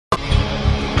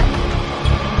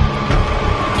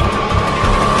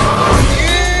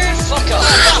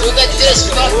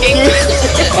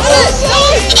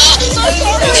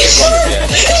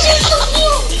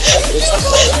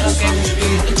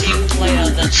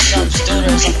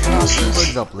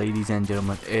What's up, ladies and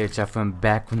gentlemen, it's FM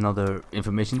back with another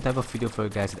information type of video for you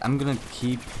guys. I'm gonna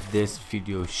keep this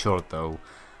video short though,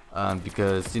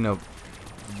 because you know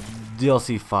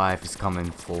DLC 5 is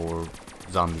coming for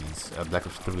zombies, Black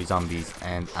Ops 3 zombies,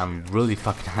 and I'm really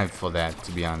fucking hyped for that,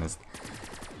 to be honest.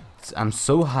 I'm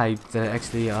so hyped that I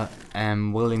actually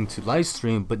am willing to live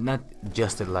stream, but not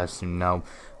just a live stream. Now,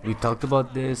 we talked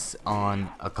about this on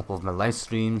a couple of my live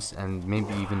streams and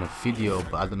maybe even a video,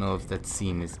 but I don't know if that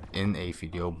scene is in a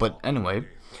video. But anyway,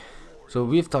 so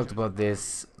we've talked about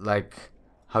this, like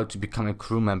how to become a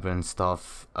crew member and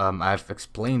stuff. I've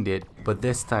explained it, but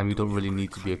this time you don't really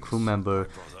need to be a crew member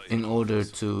in order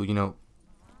to, you know,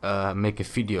 make a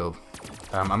video.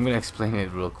 I'm gonna explain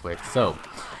it real quick. So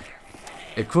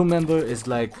a crew member is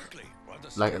like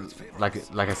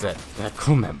I said, a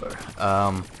crew member.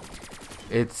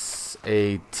 It's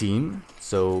a team.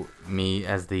 So me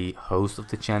as the host of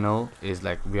the channel is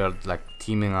like, we are like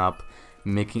teaming up,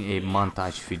 making a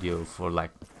montage video for,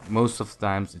 like, most of the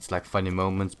times it's like funny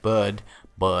moments, but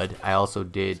I also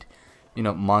did, you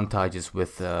know, montages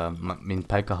with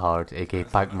Pikmodz, aka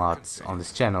Pikmodz, on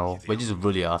this channel, which is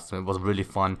really awesome. It was really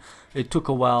fun. It took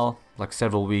a while, like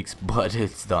several weeks, but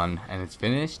it's done and it's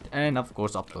finished, and of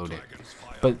course uploaded.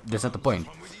 But that's not the point.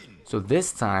 So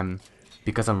this time,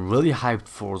 because I'm really hyped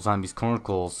for Zombies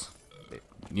Chronicles,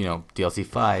 you know, DLC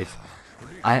 5,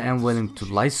 I am willing to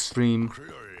live stream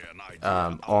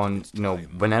on, you know,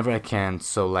 whenever I can.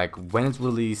 So like when it's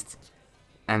released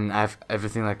and I have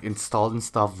everything like installed and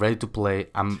stuff ready to play,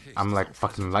 I'm like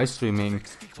fucking live streaming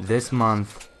this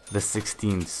month, the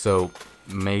 16th. So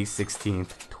May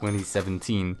 16th,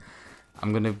 2017.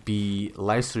 I'm gonna be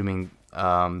live streaming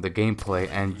the gameplay,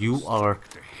 and you are,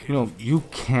 you know, you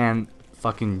can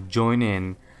fucking join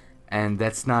in, and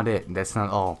that's not it. That's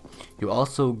not all. You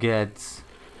also get,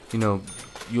 you know,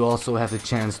 you also have the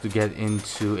chance to get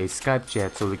into a Skype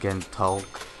chat so we can talk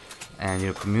and, you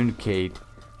know, communicate.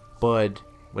 But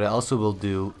what I also will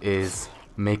do is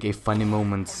make a funny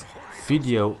moments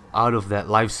video out of that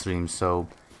live stream. So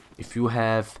if you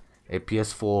have a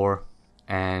PS4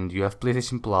 and you have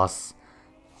PlayStation Plus,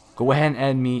 go ahead and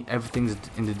add me. Everything's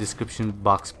in the description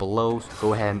box below, so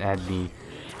go ahead and add me,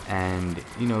 and,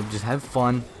 you know, just have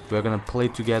fun. We're gonna play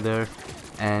together,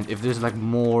 and if there's like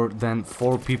more than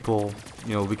 4 people,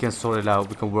 you know, we can sort it out,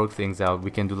 we can work things out.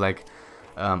 We can do like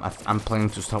I'm planning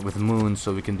to start with Moon,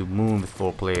 so we can do Moon with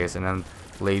 4 players, and then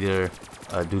later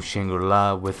do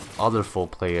Shangri-La with other 4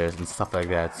 players and stuff like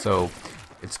that. So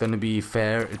it's gonna be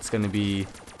fair, it's gonna be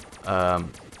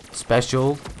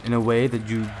special in a way that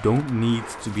you don't need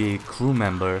to be a crew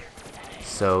member.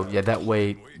 So yeah, that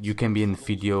way you can be in the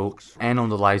video and on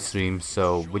the live stream,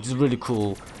 so which is really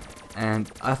cool. And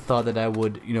I thought that I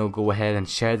would, you know, go ahead and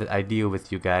share that idea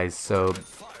with you guys. So,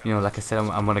 you know, like I said,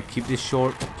 I'm gonna keep this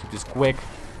short, keep this quick.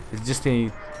 It's just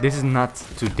this is not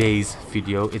today's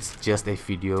video, it's just a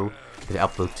video that I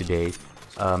upload today.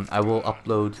 I will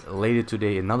upload later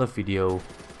today another video,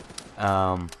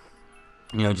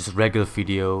 you know, just regular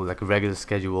video, like a regular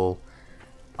schedule.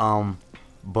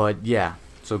 But yeah,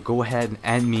 so go ahead and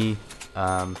add me.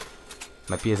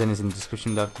 My PSN is in the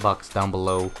description box down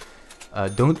below.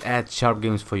 Don't add Sharp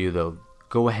Games for you though.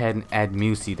 Go ahead and add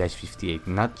Musi-58,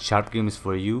 not Sharp Games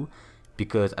for you,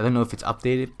 because I don't know if it's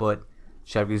updated, but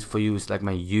Sharp Games for you is like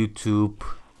my YouTube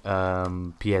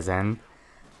PSN.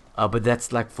 But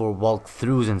that's like for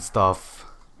walkthroughs and stuff.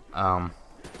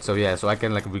 So yeah, so I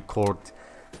can like record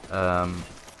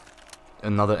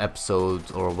another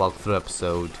episode or walkthrough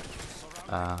episode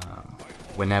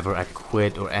whenever I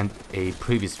quit or end a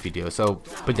previous video. So,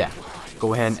 but yeah,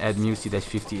 go ahead and add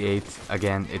Musi-58.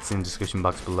 Again, it's in the description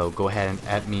box below. Go ahead and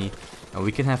add me, and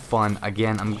we can have fun.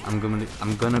 Again, I'm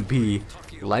gonna be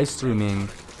live streaming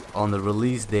on the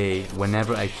release day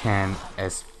whenever I can,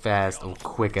 as fast or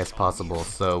quick as possible.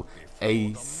 So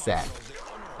ASAP.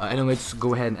 Anyway, just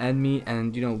go ahead and add me,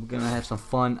 and, you know, we're gonna have some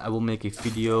fun. I will make a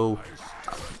video.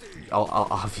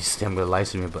 Obviously I'm gonna live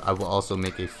stream it, but I will also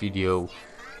make a video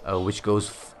which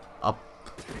goes up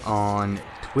on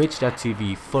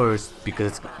twitch.tv first,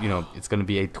 because, you know, it's gonna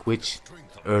be a Twitch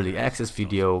early access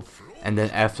video, and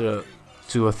then after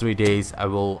 2 or 3 days I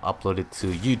will upload it to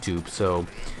YouTube. So,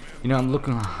 you know,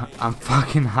 I'm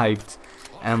fucking hyped,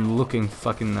 and I'm looking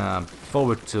fucking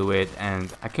forward to it,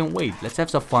 and I can't wait. Let's have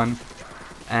some fun.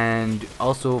 And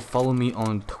also follow me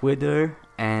on Twitter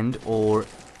and or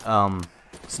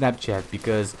Snapchat,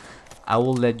 because I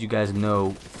will let you guys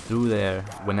know through there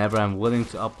whenever I'm willing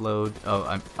to upload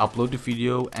the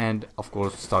video, and of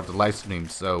course start the live stream.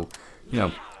 So, you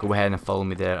know, go ahead and follow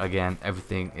me there. Again,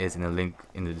 everything is in a link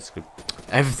in the description.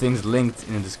 Everything's linked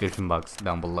in the description box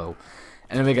down below.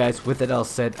 Anyway guys, with that all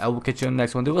said, I will catch you on the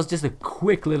next one. There was just a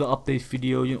quick little update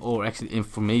video, or actually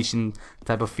information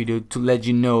type of video to let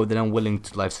you know that I'm willing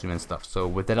to live stream and stuff. So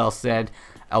with that all said,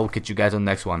 I will catch you guys on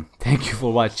the next one. Thank you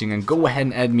for watching, and go ahead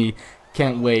and add me.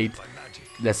 Can't wait.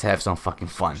 Let's have some fucking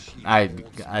fun.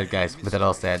 Alright guys, with that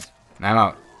all said, I'm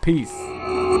out. Peace.